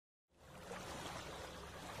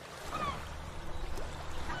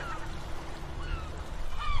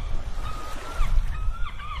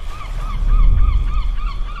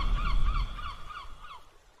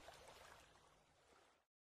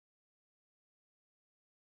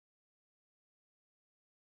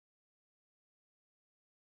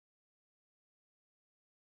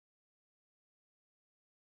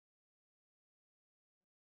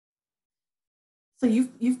So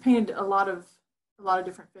you've painted a lot of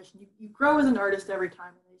different fish. You grow as an artist every time,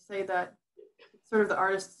 and they say that it's sort of the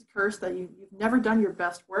artist's curse that you've never done your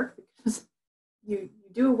best work because you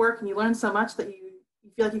do a work and you learn so much that you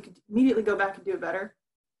feel like you could immediately go back and do it better.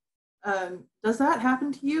 Does that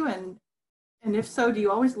happen to you? And if so, do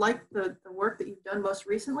you always like the work that you've done most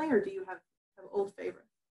recently, or do you have old favorites?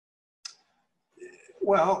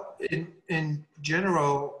 Well, in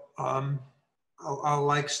general, I'll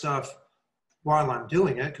like stuff while I'm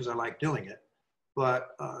doing it because I like doing it.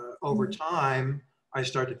 But over time, I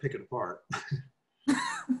start to pick it apart.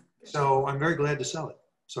 So I'm very glad to sell it,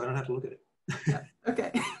 so I don't have to look at it. Yeah.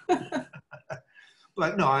 Okay.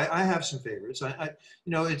 But no, I have some favorites.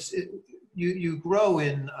 You know, you grow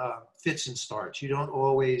in fits and starts. You don't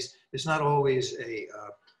always. It's not always a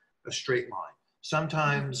straight line.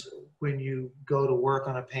 Sometimes when you go to work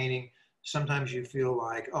on a painting, sometimes you feel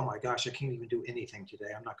like, oh my gosh, I can't even do anything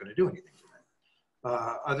today. I'm not going to do anything today.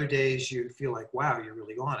 Other days you feel like, wow, you're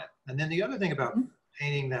really on it. And then the other thing about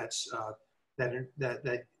painting that's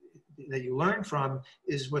that you learn from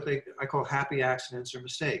is what I call happy accidents or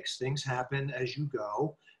mistakes. Things happen as you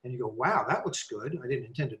go, and you go, wow, that looks good. I didn't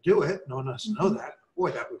intend to do it. No one has to know that. Boy,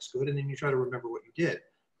 that looks good. And then you try to remember what you did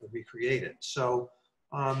and recreate it. So,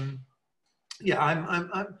 yeah,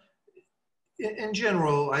 I'm in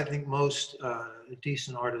general, I think most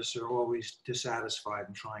decent artists are always dissatisfied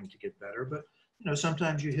and trying to get better. But you know,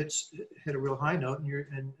 sometimes you hit a real high note and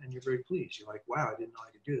you're very pleased. You're like, wow, I didn't know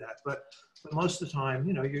I could do that. But most of the time,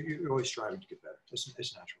 you know, you're always striving to get better. It's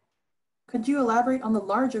natural. Could you elaborate on the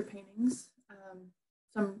larger paintings,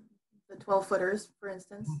 the 12 footers, for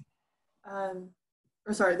instance, or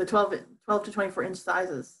sorry, the 12 to 24 inch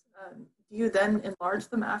sizes? Do you then enlarge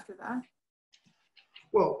them after that?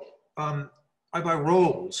 Well, I buy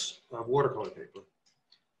rolls of watercolor paper.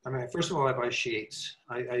 I mean, first of all, I buy sheets.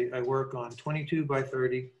 I work on 22 by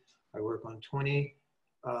 30. I work on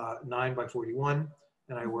 29 by 41.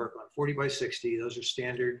 And I work on 40 by 60. Those are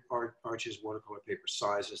standard Arches watercolor paper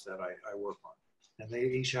sizes that I work on. And they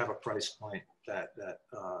each have a price point that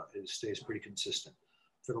stays pretty consistent.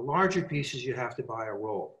 For the larger pieces, you have to buy a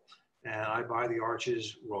roll. And I buy the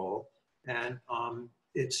Arches roll. And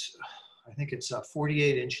I think it's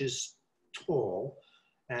 48 inches tall.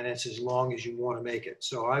 And it's as long as you want to make it.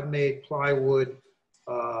 So I've made plywood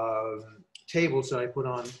tables that I put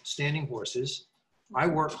on standing horses. I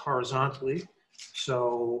work horizontally.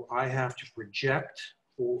 So I have to project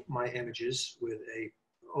my images with a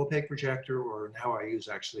opaque projector, or now I use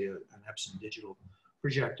actually an Epson digital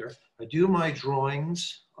projector. I do my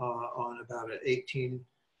drawings on about an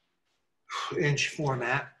 18-inch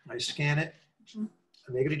format. I scan it, I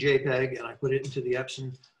make it a JPEG, and I put it into the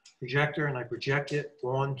Epson projector, and I project it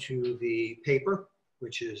onto the paper,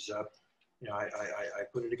 which is, you know, I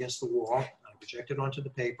put it against the wall, I project it onto the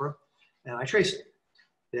paper, and I trace it.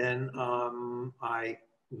 Then I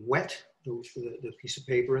wet the piece of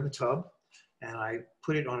paper in the tub, and I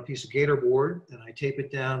put it on a piece of gator board, and I tape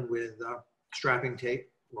it down with strapping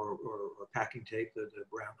tape or packing tape, the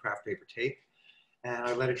brown craft paper tape, and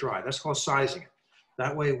I let it dry. That's called sizing it.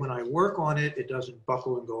 That way, when I work on it, it doesn't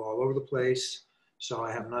buckle and go all over the place, so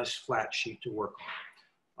I have a nice flat sheet to work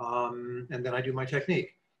on. And then I do my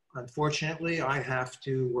technique. Unfortunately, I have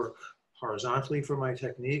to work horizontally for my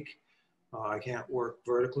technique. I can't work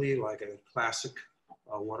vertically like a classic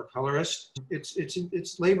watercolorist.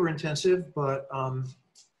 It's labor intensive, but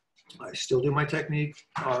I still do my technique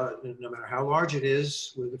no matter how large it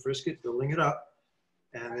is with the frisket, building it up,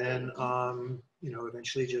 and then you know,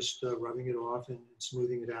 eventually just rubbing it off and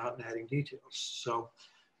smoothing it out and adding details. So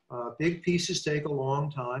big pieces take a long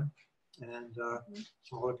time, and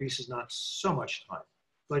smaller pieces not so much time.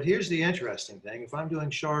 But here's the interesting thing: if I'm doing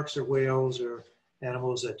sharks or whales or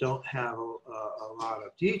animals that don't have a lot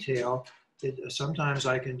of detail, sometimes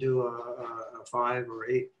I can do a 5 or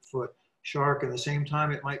 8 foot shark, and at the same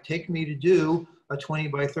time it might take me to do a 20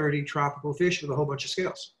 by 30 tropical fish with a whole bunch of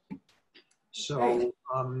scales. So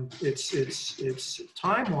it's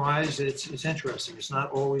time-wise, it's interesting. It's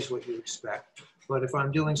not always what you expect. But if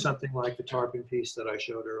I'm doing something like the tarpon piece that I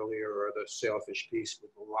showed earlier, or the sailfish piece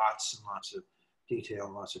with lots and lots of detail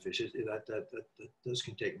and lots of fishes, those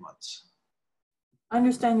can take months. I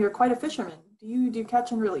understand you're quite a fisherman. Do you do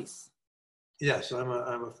catch and release? Yes, I'm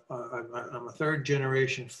a third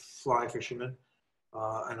generation fly fisherman,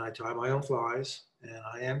 and I tie my own flies, and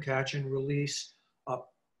I am catch and release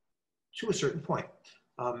up to a certain point.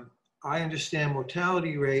 I understand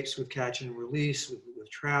mortality rates with catch and release with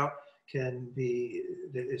trout can be,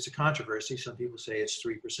 it's a controversy. Some people say it's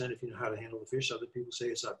 3% if you know how to handle the fish. Other people say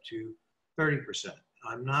it's up to 30%.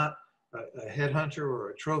 I'm not a headhunter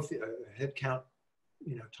or a head count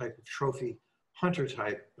type of trophy hunter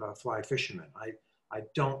type fly fisherman. I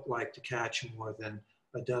don't like to catch more than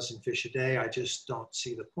a dozen fish a day. I just don't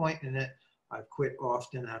see the point in it. I've quit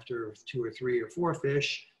often after 2 or 3 or 4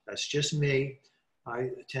 fish. That's just me. I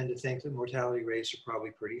tend to think that mortality rates are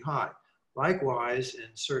probably pretty high. Likewise, in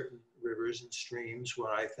certain rivers and streams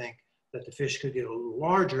where I think that the fish could get a little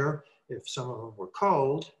larger if some of them were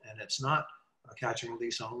cold and it's not a catch and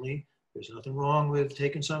release only, there's nothing wrong with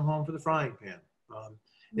taking some home for the frying pan.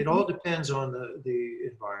 It all depends on the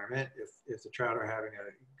environment, if the trout are having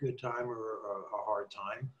a good time or a hard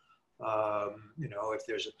time.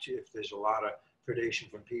 If there's a lot of predation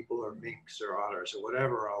from people or minks or otters or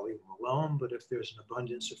whatever, I'll leave them alone. But if there's an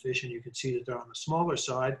abundance of fish and you can see that they're on the smaller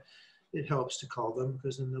side, it helps to cull them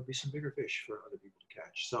because then there'll be some bigger fish for other people to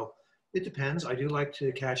catch. So it depends. I do like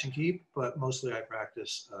to catch and keep, but mostly I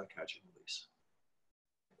practice catch and release.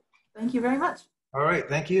 Thank you very much. All right.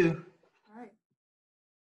 Thank you. All right.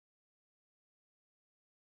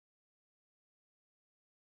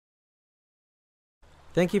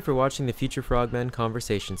 Thank you for watching the Future Frogmen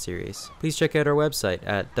Conversation Series. Please check out our website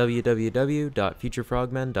at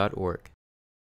www.futurefrogmen.org.